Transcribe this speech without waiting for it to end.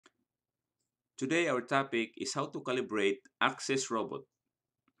Today our topic is how to calibrate axis robot.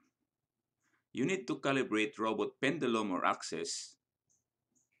 You need to calibrate robot pendulum or axis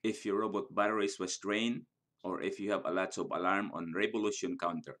if your robot batteries was drained or if you have a lot of alarm on revolution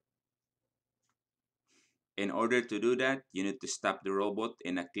counter. In order to do that, you need to stop the robot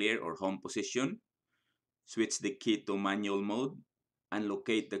in a clear or home position, switch the key to manual mode, and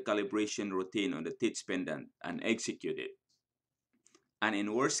locate the calibration routine on the teeth pendant and execute it. And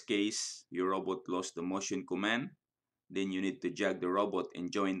in worst case, your robot lost the motion command, then you need to jog the robot in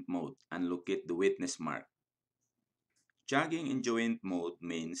joint mode and locate the witness mark. Jogging in joint mode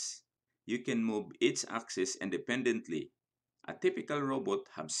means you can move each axis independently. A typical robot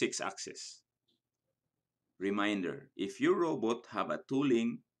have 6 axes. Reminder, if your robot have a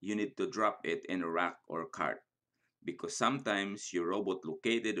tooling, you need to drop it in a rack or cart because sometimes your robot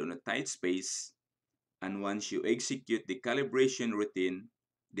located on a tight space, and once you execute the calibration routine,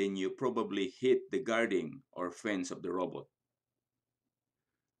 then you probably hit the guarding or fence of the robot.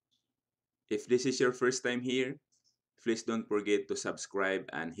 If this is your first time here, please don't forget to subscribe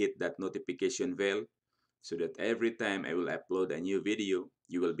and hit that notification bell so that every time I will upload a new video,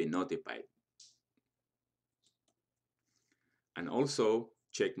 you will be notified. And also,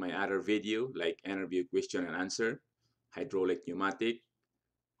 check my other video like interview question and answer, hydraulic pneumatic,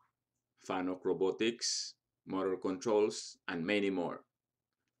 FANUC robotics, motor controls, and many more.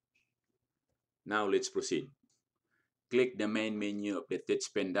 Now let's proceed. Click the main menu of the teeth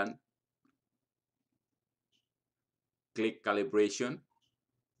pendant. Click Calibration.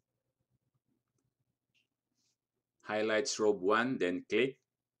 Highlight Robe 1, then click.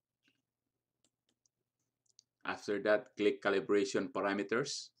 After that, click Calibration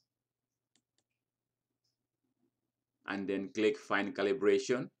Parameters. And then click Find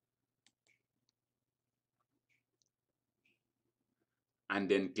Calibration. And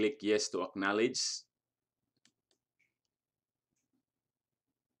then click Yes to acknowledge.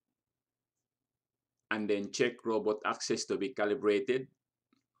 And then check robot axis to be calibrated.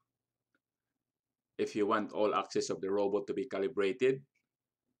 If you want all axes of the robot to be calibrated,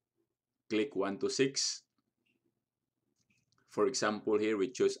 click 1 to 6. For example, here we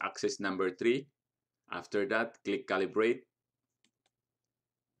choose axis number 3. After that, click Calibrate.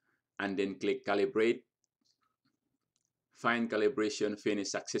 And then click Calibrate. Find calibration finished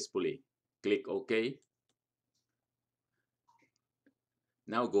successfully. Click OK.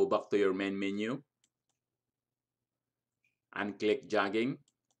 Now go back to your main menu and click Jogging.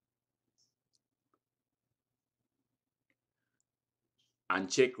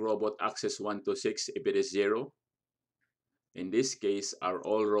 And check robot axis 1 to 6 if it is 0. In this case, our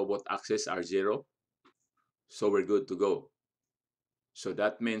all robot axes are 0. So we're good to go. So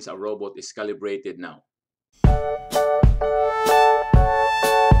that means our robot is calibrated now.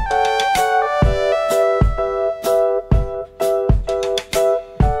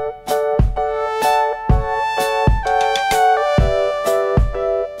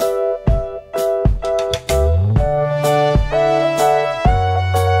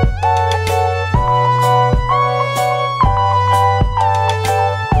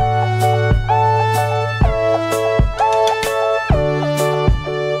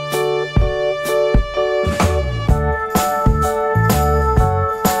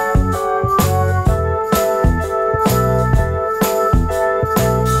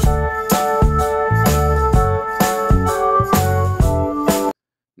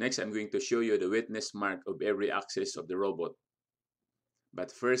 Next, I'm going to show you the witness mark of every axis of the robot.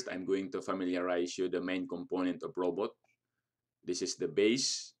 But first, I'm going to familiarize you the main component of robot. This is the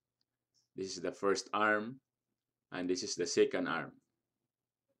base, this is the first arm, and this is the second arm.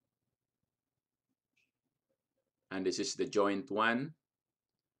 And this is the joint 1,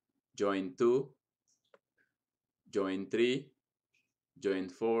 joint 2, joint 3,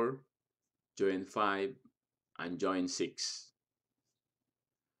 joint 4, joint 5, and joint 6.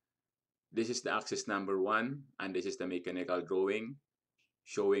 This is the axis number 1, and this is the mechanical drawing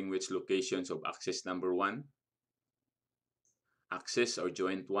showing which locations of axis number 1, axis or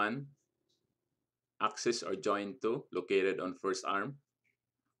joint 1, axis or joint 2 located on first arm.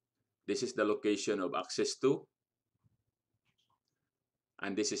 This is the location of axis 2,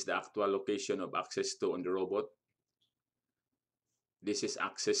 and this is the actual location of axis 2 on the robot. This is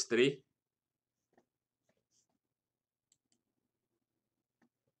axis 3.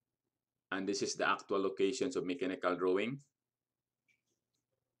 And this is the actual locations of mechanical drawing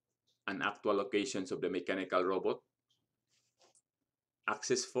and actual locations of the mechanical robot.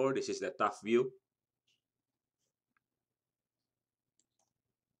 Axis 4, this is the top view.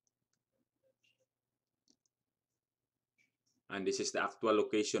 And this is the actual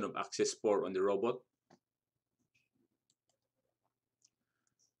location of access 4 on the robot.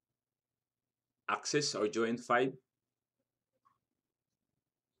 Axis or joint 5.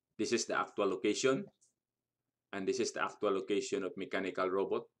 This is the actual location. And this is the actual location of mechanical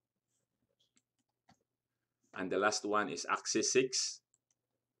robot. And the last one is axis 6.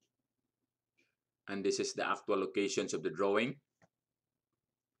 And this is the actual locations of the drawing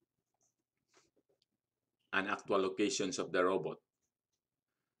and actual locations of the robot.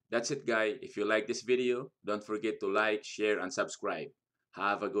 That's it, guys. If you like this video, don't forget to like, share, and subscribe.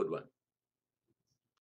 Have a good one.